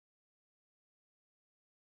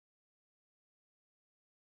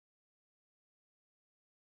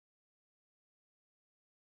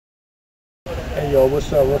Hey yo,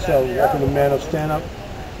 what's up? What's up? Welcome to Man Up Stand Up.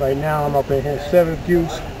 Right now I'm up in here in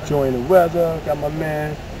Syracuse, enjoying the weather. Got my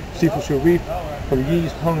man Sifu Shaif from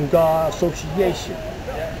Yeast Hungar Association.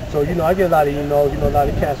 So I get a lot of emails. A lot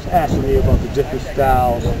of cats asking me about the different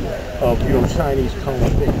styles of Chinese kung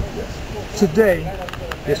fu. Today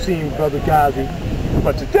you're seeing Brother Ghazi,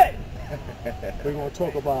 but today we're going to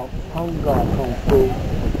talk about Hungar Kung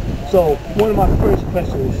Fu. So one of my first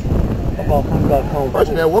questions about Hungar Kung Fu.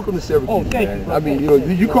 First, man, welcome to Syracuse. Oh, thank you. Bro. I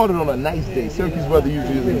mean, you called it on a nice day. Syracuse weather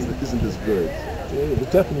usually isn't this good.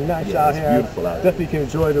 It's definitely nice out here. Beautiful out here. Definitely can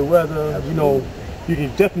enjoy the weather. Absolutely. You can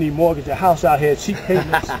definitely mortgage a house out here, cheap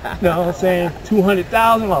payments. You know what I'm saying?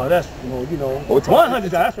 200,000. Oh, that's it's 100,000.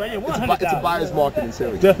 That's right. Yeah, 100,000. It's a buyer's market in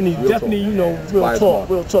Syracuse. Definitely.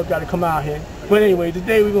 Real talk. Got to come out here. But anyway,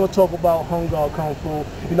 today we're gonna talk about Hungar Kung Fu.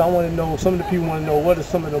 I want to know. Some of the people want to know what are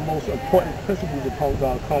some of the most important principles of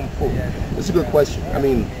Hungar Kung Fu. It's a good question. I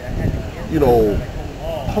mean,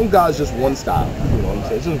 Hungar is just one style. You know what I'm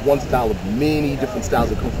saying? It's just one style of many different styles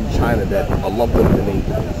that come from China that are lumped under the name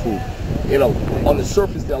Kung Fu. On the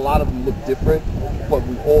surface, a lot of them look different, but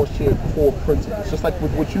we all share core principles. Just like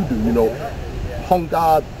with what you do,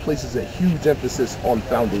 Hungar places a huge emphasis on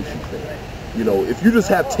foundation training. If you just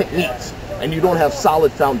have techniques and you don't have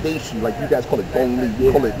solid foundation, like you guys call it gong li,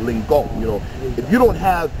 you call it ling gong, if you don't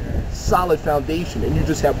have solid foundation and you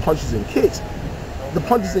just have punches and kicks, the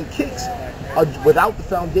punches and kicks without the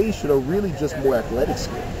foundation are really just more athletic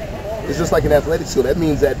skill. It's just like an athletic skill. That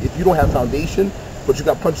means that if you don't have foundation, but you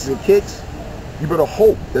got punches and kicks, you better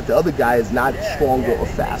hope that the other guy is not stronger or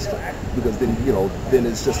faster, because then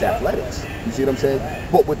it's just athletics. You see what I'm saying?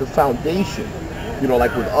 But with the foundation,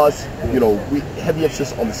 like with us, we heavy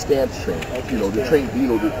emphasis on the stance training. To train,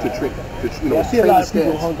 I see a lot of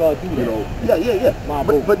people Hungar do that. Yeah.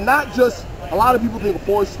 But not just. A lot of people think a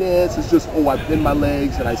forward stance is just, I bend my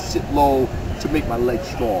legs and I sit low to make my legs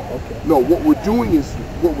strong. Okay. No, what we're doing is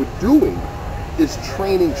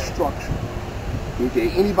training structure. Okay,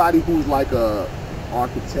 anybody who's like a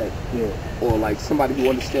architect or like somebody who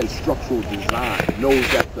understands structural design knows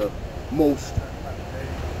that the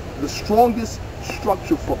strongest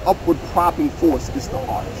structure for upward propping force is the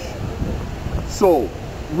arch. So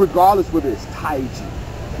regardless whether it's Tai Chi,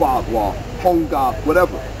 Bagua, Hungar,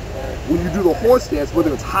 whatever, when you do the horse stance,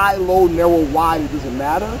 whether it's high, low, narrow, wide, it doesn't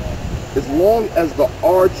matter, as long as the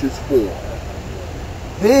arch is formed,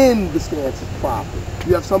 then the stance is proper.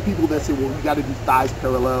 You have some people that say, well, you got to do thighs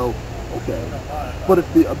parallel. Okay. But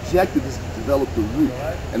if the objective is to develop the root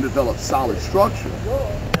and develop solid structure,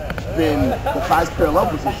 then the thighs parallel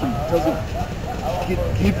position doesn't give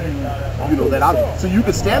you, that option. So you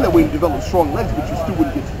can stand that way and develop strong legs, but you still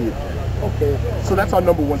wouldn't get to it. Okay. So that's our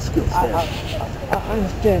number one skill. I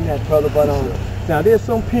understand that, brother, but now there's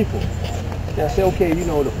some people that say, okay,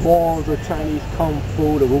 the forms of Chinese Kung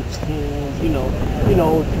Fu, the routines,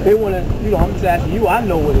 they want to, I'm just asking you, I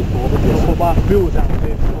know what it's for, but for my viewers out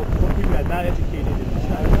there, some people that are not educated in the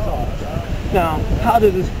Chinese art. Now, how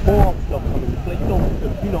does this form stuff come into play?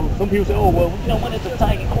 Some people say, oh, well, what is the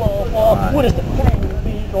tiger claw, or what is the crane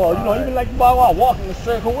beat, or, even like walking in a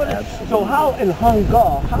circle, so how in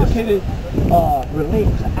Hungar, how can it relate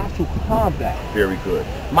to actual combat? Very good.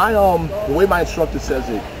 The way my instructor says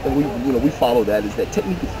it, and we follow that, is that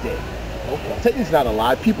technique is dead. Okay. Technique's not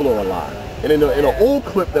alive. People are alive. And in an old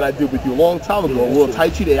clip that I did with you a long time ago, World Tai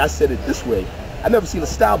Chi Day, I said it this way: I've never seen a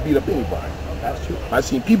style beat up anybody. That's true. I've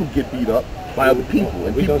seen people get beat up by other people,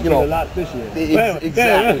 and people, a lot this year.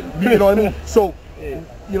 Exactly. You know what I mean? So,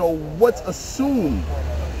 what's assumed,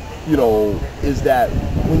 is that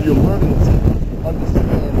when you're learning to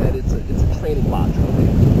understand that it's a training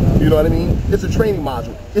module. You know what I mean? It's a training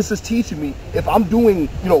module. It's just teaching me, if I'm doing,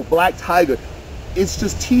 Black Tiger, it's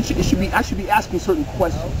just teaching. I should be asking certain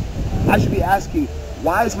questions. I should be asking,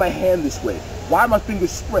 why is my hand this way? Why are my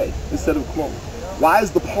fingers spread instead of closed? Why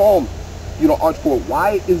is the palm, arched forward?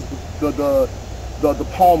 Why is the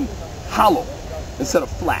palm hollow instead of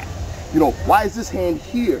flat? Why is this hand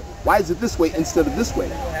here? Why is it this way instead of this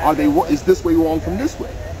way? Is this way wrong from this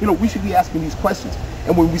way? We should be asking these questions.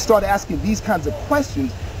 And when we start asking these kinds of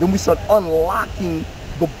questions, then we start unlocking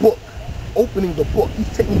the book, opening the book. These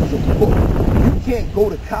techniques are the book. You can't go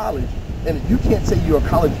to college, and you can't say you're a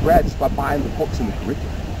college grad just by buying the books and the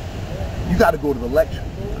curriculum. You got to go to the lecture.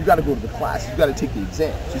 You got to go to the classes. You got to take the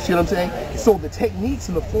exams. You see what I'm saying? So the techniques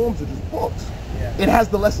and the forms are just books. It has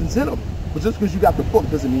the lessons in them, but just because you got the book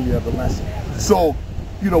doesn't mean you have the lesson. So,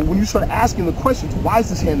 when you start asking the questions, why is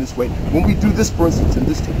this hand this way? When we do this, for instance, in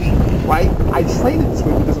this technique, right? I train it this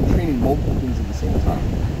way because I'm training multiple things at the same time.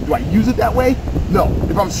 Do I use it that way? No.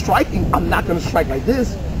 If I'm striking, I'm not going to strike like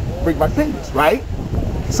this, break my fingers, right?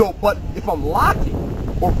 So, but if I'm locking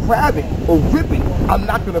or grabbing or ripping, I'm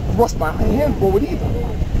not going to thrust my hand forward either.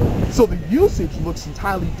 So the usage looks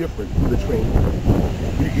entirely different from the training.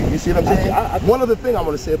 You see what I'm saying? One other thing I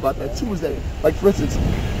want to say about that too is that, like for instance,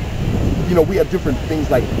 you know, we have different things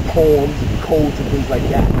like poems and codes and things like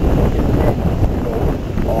that.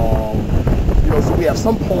 You know, so we have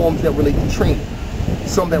some poems that relate to training,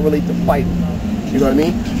 some that relate to fighting. You know what I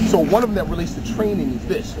mean? So one of them that relates to training is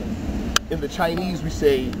this. In the Chinese, we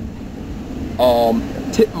say,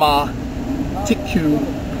 Tit Ma, Tik Q,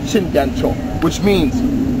 Chin Gan Cho, which means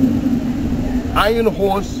iron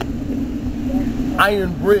horse,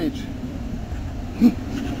 iron bridge,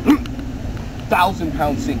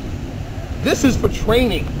 1,000-pound sinking. This is for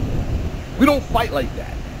training. We don't fight like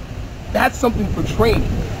that. That's something for training.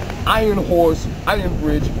 Iron horse, iron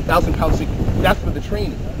bridge, 1,000-pound sinking. That's for the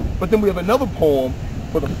training. But then we have another poem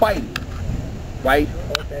for the fighting, right?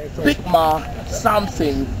 Big Ma,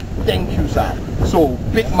 something, thank you, sir. So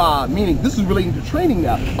Big Ma, meaning this is relating to training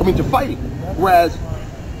now. I mean to fighting. Whereas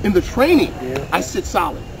in the training, I sit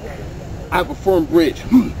solid. I have a firm bridge.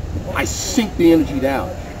 I sink the energy down.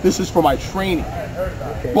 This is for my training.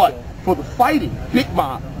 But for the fighting, Big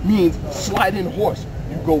Ma means slide in horse.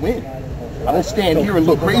 You go in. I don't stand here and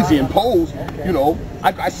look crazy and pose. You know,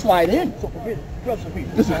 I slide in. I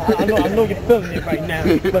know you're feeling it right now,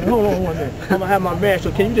 but hold on one minute. I'm gonna have my man.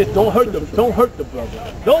 So can you just don't hurt the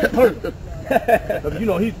brother. Don't hurt him. You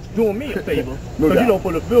know he's doing me a favor. Because you know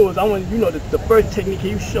for the viewers, I want the first technique. Can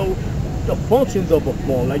you show the functions of a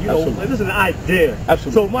form? Like this is an idea.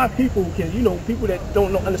 Absolutely. So my people can people that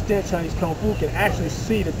don't understand Chinese Kung Fu can actually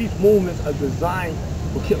see that these movements are designed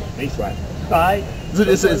for killing. That's right. All right.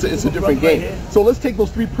 It's a different game. So let's take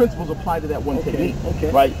those three principles applied to that one technique. Okay.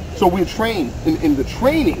 Right. So we're trained in the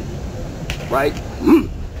training, right? You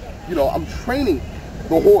know, I'm training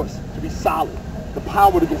the horse to be solid, the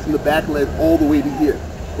power to go from the back leg all the way to here,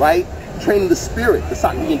 right? Training the spirit, the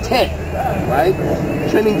intent, right?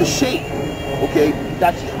 Training the shape. Okay,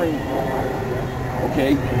 that's training.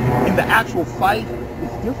 Okay. In the actual fight,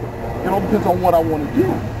 it's different. It all depends on what I want to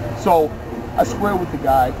do. So I swear with the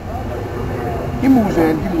guy. He moves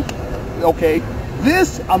in, okay.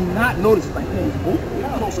 This, I'm not noticing, like, hey,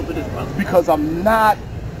 get closer to this, brother. Because I'm not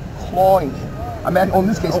clawing him. On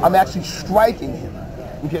this case, I'm actually striking him.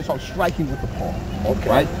 Okay, so I'm striking with the palm. Okay.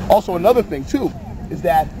 Right? Also, another thing, too, is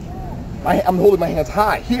that I'm holding my hands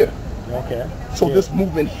high, here. Okay. So this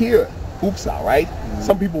movement here, oops out, right?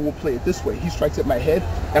 Some people will play it this way. He strikes at my head,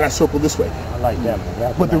 and I circle this way. I like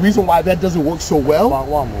that. But the reason why that doesn't work so well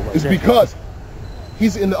is because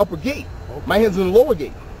he's in the upper gate. My hand's in the lower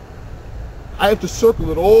gate. I have to circle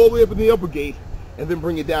it all the way up in the upper gate and then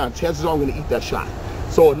bring it down. Chances are I'm going to eat that shot.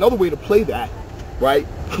 So another way to play that, right?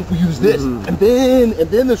 We use this and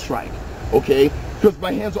then the strike, okay? Because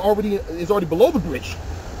my hand's already below the bridge,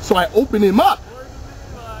 so I open him up.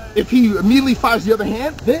 If he immediately fires the other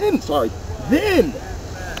hand, then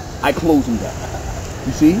I close him down.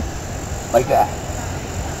 You see, like that.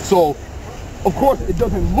 So of course it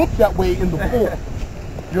doesn't look that way in the form.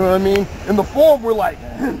 You know what I mean? In the form, we're like,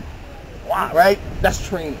 wow, right? That's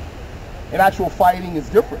training. In actual fighting is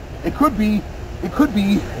different. It could be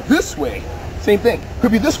this way. Same thing.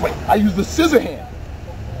 Could be this way. I use the scissor hand.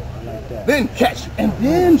 Then catch and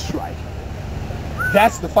then strike.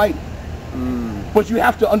 That's the fighting. But you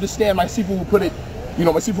have to understand. My Sifu will put it. You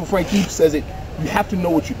know, my Sifu Frank Keith says it. You have to know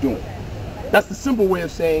what you're doing. That's the simple way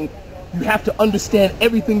of saying. You have to understand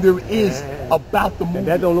everything there is about the movement. And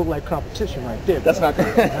that don't look like competition right there. That's not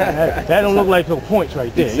competition. That don't look like no points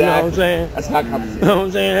right there. Exactly. You know what I'm saying? That's not competition. You know what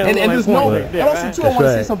I'm saying? And there's no, and also too, I want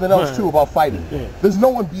to say something else too about fighting. There's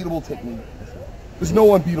no unbeatable technique. There's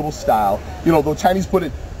no unbeatable style. You know, the Chinese put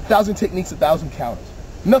it, 1,000 techniques, 1,000 counters.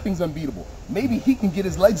 Nothing's unbeatable. Maybe he can get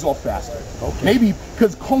his legs off faster. Okay. Maybe,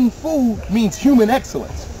 because Kung Fu means human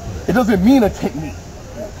excellence. It doesn't mean a technique.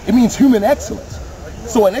 It means human excellence.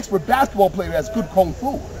 So an expert basketball player has good Kung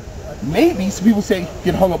Fu. Maybe some people say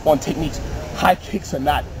get hung up on techniques. High kicks are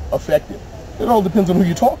not effective. It all depends on who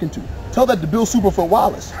you're talking to. Tell that to Bill Superfoot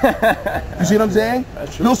Wallace. You see what I'm saying?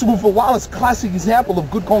 Bill Superfoot Wallace, classic example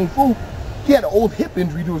of good Kung Fu. He had an old hip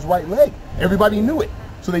injury to his right leg. Everybody knew it.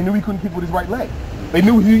 So they knew he couldn't kick with his right leg. They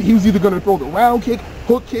knew he was either going to throw the round kick,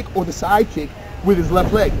 hook kick, or the side kick with his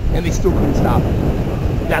left leg. And they still couldn't stop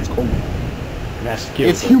him. That's Kung Fu. That's skill.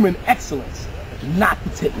 It's human excellence, not the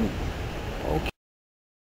technique. Okay.